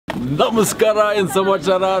Namaskara in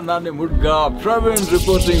Samachara, Nani Mudga, Praveen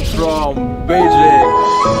reporting from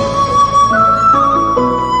Beijing.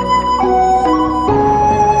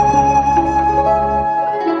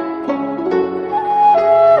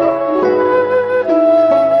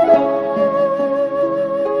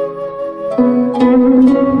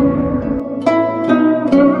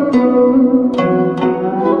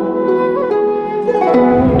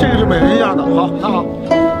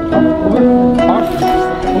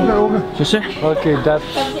 Okay, that.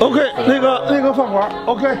 Okay, 那个饭馆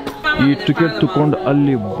Okay. ಈ ticket ತಗೊಂಡು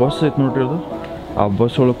ಅಲ್ಲಿ bus ಐತೆ ನೋಡ್ರಿ ಅದು ಆ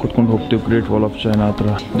ಬಸ್ ಒಳಗೆ ಕುತ್ಕೊಂಡು ಹೋಗ್ತೀವಿ ಗ್ರೇಟ್ ವಾಲ್ ಆಫ್ ಚೈನಾ ಹತ್ರ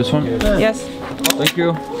this one Yes. Thank you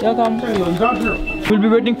will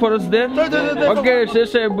be waiting for us there okay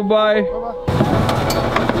ಶೇಷೆ ಬಾಯ್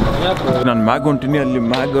ನಾನು ಮ್ಯಾಗ್ ಹೊಂಟೀನಿ ಅಲ್ಲಿ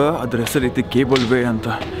ಮ್ಯಾಗ್ ಅದ್ರ ಹೆಸರು ಐತಿ ಕೇಬಲ್ ವೇ ಅಂತ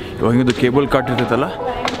ಇವಾಗ ಇದು ಕೇಬಲ್ ಕಾರ್ಟ್ ಇರ್ತೈತಲ್ಲ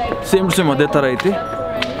ಸೇಮ್ ಅದೇ ಥರ ಐತಿ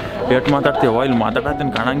ಎಷ್ಟು ಮಾತಾಡ್ತೀವ ಇಲ್ಲಿ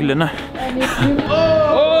ಮಾತಾಡ್ತೀನಿ ಕಾಣಂಗಿಲ್ಲನ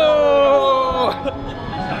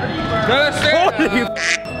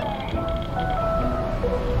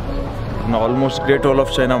ನಾನು almost great wall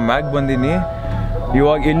of China ಮ್ಯಾಗ್ ಬಂದೀನಿ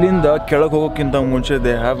ಇವಾಗ ಇಲ್ಲಿಂದ ಕೆಳಗೆ ಹೋಗೋಕ್ಕಿಂತ ಮುಂಚೆ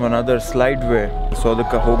they have another slide way so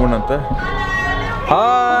ಅದಕ್ಕೆ ಹೋಗೋಣಂತ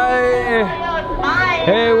hi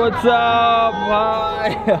hey what's up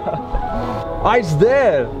hi ice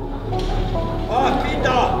there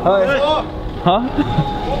hi ಹಾ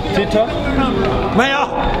Tita? Mayor!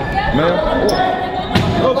 Mayor?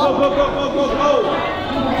 Go, go, go, go, go, go, go!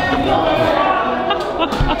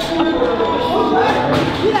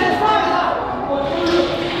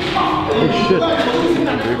 Oh shit!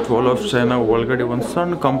 Great Wall of China ಒಳಗಡೆ ಒಂದು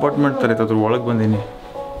ಸಣ್ಣ ಕಂಪಾರ್ಟ್ಮೆಂಟ್ ಥರ ಇತ್ತು ಅದ್ರ ಒಳಗೆ ಬಂದೀನಿ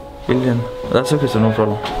ಇಲ್ಲೇನು that's okay sir no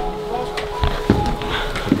problem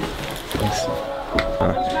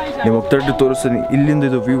ನೀವು ಹೋಗ್ತಾ ತೋರಿಸ್ತೀನಿ ಇಲ್ಲಿಂದ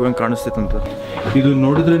ಇದು ವ್ಯೂ ಹೆಂಗೆ ಕಾಣಿಸ್ತೈತಂತ ಇದು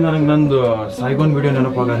ನೋಡಿದ್ರೆ ನನಗೆ ನಂದು ಸಾಯ್ಗೋನ್ ವಿಡಿಯೋ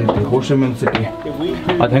ನೆನಪಾಗೈತಿ ಹೋಶಿಮಿನ್ ಸಿಟಿ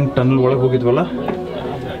ಅದು ಹೆಂಗೆ ಟನಲ್ ಒಳಗೆ ಹೋಗಿದ್ವಲ್ಲ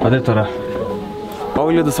ಅದೇ ಥರ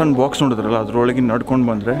ಅವಾಗಲೇ ಅದು ಸಣ್ಣ ಬಾಕ್ಸ್ ನೋಡಿದ್ರಲ್ಲ ಅದ್ರೊಳಗೆ ನಡ್ಕೊಂಡು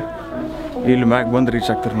ಬಂದರೆ ಇಲ್ಲಿ ಮ್ಯಾಗ್ ಬಂದು ರೀಚ್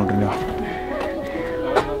ಆಗ್ತಾರೆ ನೋಡ್ರಿ ನೀವು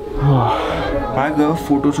ಮ್ಯಾಗ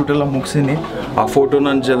ಫೋಟೋ ಶೂಟೆಲ್ಲ ಮುಗಿಸೀನಿ ಆ ಫೋಟೋ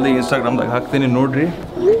ನಾನು ಜಲ್ದಿ ಇನ್ಸ್ಟಾಗ್ರಾಮ್ದಾಗ ಹಾಕ್ತೀನಿ ನೋಡ್ರಿ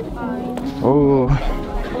ಓ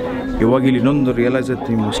ಇವಾಗ ಇಲ್ಲಿ ಇನ್ನೊಂದು ರಿಯಲೈಸ್ ಆಯ್ತು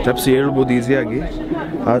ನೀವು ಸ್ಟೆಪ್ಸ್ ಹೇಳ್ಬೋದು ಈಸಿಯಾಗಿ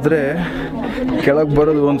ಆದರೆ ಕೆಳಗೆ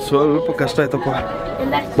ಬರೋದು ಒಂದು ಸ್ವಲ್ಪ ಕಷ್ಟ ಆಯ್ತಪ್ಪ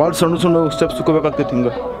ಭಾಳ ಸಣ್ಣ ಸ್ಟೆಪ್ಸ್ ತಗೋಬೇಕಾಗ್ತೈತಿ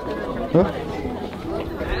ಹಿಂಗೆ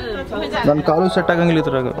ನನ್ನ ಕಾಲು ಸೆಟ್ ಆಗಂಗಿಲ್ಲ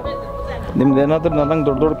ಇದ್ರಾಗ ನಿಮ್ದು ಏನಾದ್ರೂ ನನಗೆ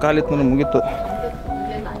ದೊಡ್ಡ ಕಾಲಿತ್ತು ನನಗೆ ಮುಗೀತು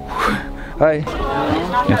hi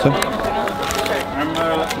sir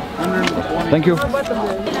thank you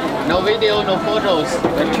No video, no photos.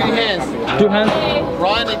 And two hands. Two hands.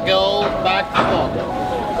 Run and go back to stop.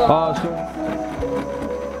 Sure.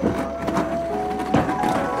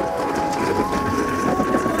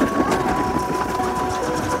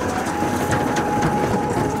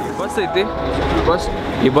 Bus ಐತಿ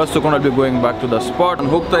ಈ ಬಸ್ ತಗೊಂಡು ಅಲ್ಲಿ going back to the spot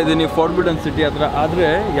ನಾನು ಹೋಗ್ತಾ ಇದ್ದೀನಿ ಫಾರ್ಬಿಡನ್ ಸಿಟಿ ಹತ್ರ ಆದರೆ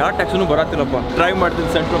ಯಾವ ಟ್ಯಾಕ್ಸಿನೂ ಬರತ್ತಿಲ್ಲಪ್ಪ ಟ್ರೈ ಮಾಡ್ತೀನಿ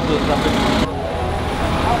centre of the traffic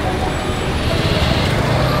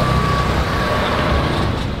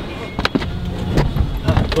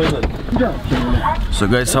so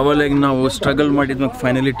guys ಅವಾಗೆ ನಾವು ಸ್ಟ್ರಗಲ್ ಮಾಡಿದ್ಮೇಲೆ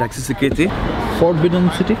ಫೈನಲಿ ಟ್ಯಾಕ್ಸಿ ಸಿಕ್ಕೈತಿ ಫಾರ್ಬಿಡನ್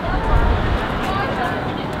ಸಿಟಿ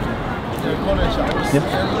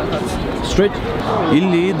ಸ್ಟ್ರೇಟ್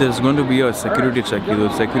ಇಲ್ಲಿ there is gonna to be a security check ಇದು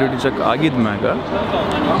security check ಆಗಿದ್ಮ್ಯಾಗ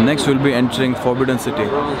next will be entering forbidden city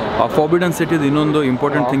ಆ ಫಾರ್ಬಿಡನ್ ಸಿಟಿದು ಇನ್ನೊಂದು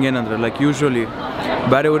ಇಂಪಾರ್ಟೆಂಟ್ ಥಿಂಗ್ ಏನಂದರೆ like usually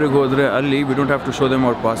ಬೇರೆ ಊರಿಗೆ ಹೋದರೆ ಅಲ್ಲಿ we don't have to show them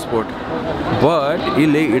hour passport but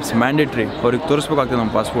ಇಲ್ಲಿ ಇಟ್ಸ್ ಮ್ಯಾಂಡೇಟ್ರಿ ಅವ್ರಿಗೆ ತೋರಿಸ್ಬೇಕಾಗ್ತದೆ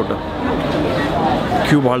ನಮ್ಮ ಪಾಸ್ಪೋರ್ಟ್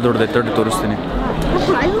ಕ್ಯೂ ಭಾಳ ದೊಡ್ಡದೈತೆ ತೋರಿಸ್ತೀನಿ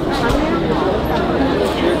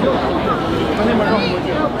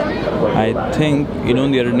ಐ ಥಿಂಕ್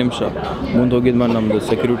ಇನ್ನೊಂದು 2 ನಿಮಿಷ ಮುಂದೆ ಹೋಗಿದ್ಮೇಲೆ ನಮ್ಮದು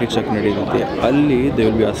ಸೆಕ್ಯೂರಿಟಿ ಚೆಕ್ ನಡೀತೈತಿ ಅಲ್ಲಿ they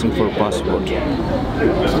will be asking for passport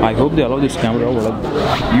I hope they allow this camera ಒಳಗೆ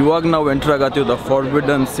ಇವಾಗ ನಾವು ಎಂಟ್ರ್ ಆಗತ್ತೀವಿ ದ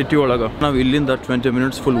ಫಾರ್ಬಿಡನ್ ಸಿಟಿ ಒಳಗೆ ನಾವು ಇಲ್ಲಿಂದ 20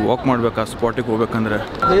 ಮಿನಿಟ್ಸ್ ಫುಲ್ ವಾಕ್ ಮಾಡ್ಬೇಕು ಆ ಸ್ಪಾಟಿಗೆ ಹೋಗ್ಬೇಕಂದ್ರೆ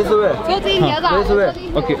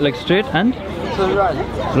okay like straight and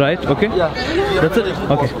right okay that's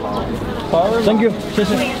it okay thank you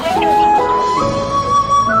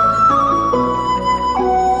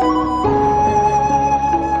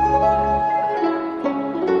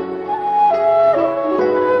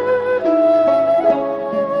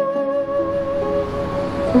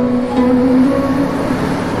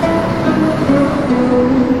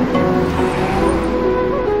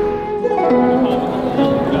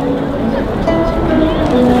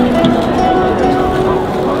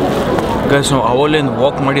guys ನಾವು ಅವಲೇನು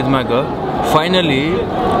ವಾಕ್ ಮಾಡಿದ್ಮ್ಯಾಗ ಫೈನಲಿ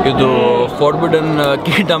ಇದು ಫಾರ್ಬಿಡನ್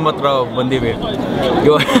ಕಿಂಗ್ಡಮ್ ಹತ್ರ ಬಂದೀವಿ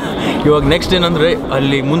ಇವಾಗ ನೆಕ್ಸ್ಟ್ ಏನಂದರೆ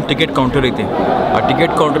ಅಲ್ಲಿ ಮುಂದೆ ಟಿಕೆಟ್ ಕೌಂಟರ್ ಐತಿ ಆ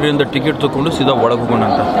ಟಿಕೆಟ್ ಕೌಂಟರಿಂದ ಟಿಕೆಟ್ ತೊಗೊಂಡು ಸೀದಾ ಒಳಗೆ ಹೋಗೋಣ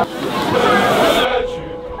ಅಂತ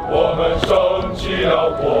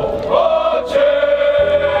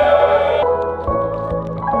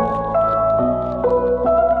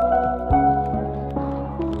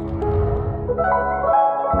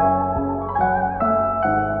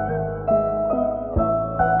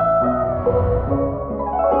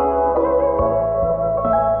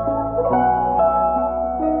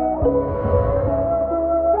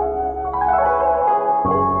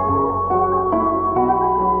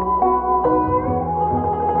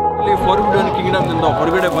ಅಂತ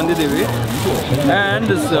ಹೊರಗಡೆ ಬಂದಿದ್ದೀವಿ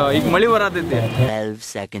ಆ್ಯಂಡ್ ಈಗ ಮಳೆ ಬರತೈತಿ. 12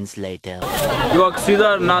 seconds later. ಇವಾಗ ಸೀದಾ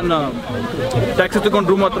ನಾನು ಟ್ಯಾಕ್ಸಿ ತಗೊಂಡು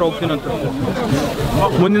ರೂಮ್ ಹತ್ರ ಹೋಗ್ತೀನಂತ.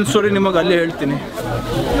 ಮುಂದಿನ ಸ್ಟೋರಿ ನಿಮಗೆ ಅಲ್ಲೇ ಹೇಳ್ತೀನಿ.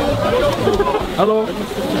 ಹಲೋ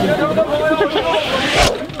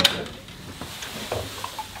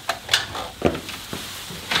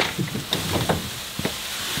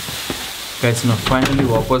ಗೈಸ್, ನಾವು ಫೈನಲಿ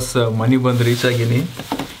ವಾಪಸ್ ಮನೆಗೆ ಬಂದು ರೀಚ್ ಆಗೀನಿ.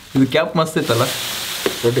 ಇದು ಕ್ಯಾಪ್ ಮಸ್ತ್ ಇತ್ತಲ್ಲ.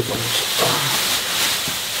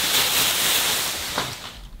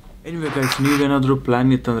 ಎನಿವೆ ಗೈಸ್, ನೀವೇನಾದರೂ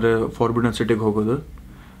ಪ್ಲ್ಯಾನ್ ಇತ್ತಂದರೆ ಫಾರ್ಬಿಡನ್ ಸಿಟಿಗೆ ಹೋಗೋದು,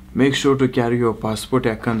 make sure to carry your passport.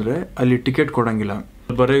 ಯಾಕಂದರೆ ಅಲ್ಲಿ ಟಿಕೆಟ್ ಕೊಡೋಂಗಿಲ್ಲ,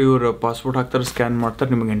 ಬರೀ ಇವ್ರು ಪಾಸ್ಪೋರ್ಟ್ ಹಾಕ್ತಾರೆ, ಸ್ಕ್ಯಾನ್ ಮಾಡ್ತಾರೆ,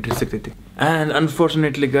 ನಿಮಗೆ ಎಂಟ್ರಿ ಸಿಗ್ತೈತಿ. And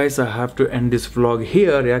unfortunately guys, I have to end this vlog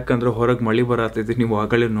here. ಯಾಕಂದ್ರೆ ಹೊರಗೆ ಮಳೆ ಬರತೈತಿ, ನೀವು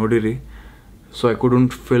ಆಗಲೇ ನೋಡಿರಿ. So I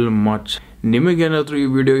couldn't fill much. ನಿಮಗೇನಾದರೂ ಈ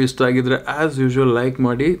ವಿಡಿಯೋ ಇಷ್ಟ ಆಗಿದ್ರೆ ಆ್ಯಸ್ ಯೂಶುವಲ್ ಲೈಕ್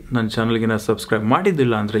ಮಾಡಿ. ನನ್ನ ಚಾನಲ್ಗೆ ಸಬ್ಸ್ಕ್ರೈಬ್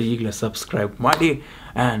ಮಾಡಿದ್ದಿಲ್ಲ ಅಂದರೆ ಈಗಲೇ ಸಬ್ಸ್ಕ್ರೈಬ್ ಮಾಡಿ.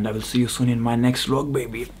 And I will see you soon in my next vlog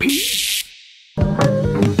baby. Piece.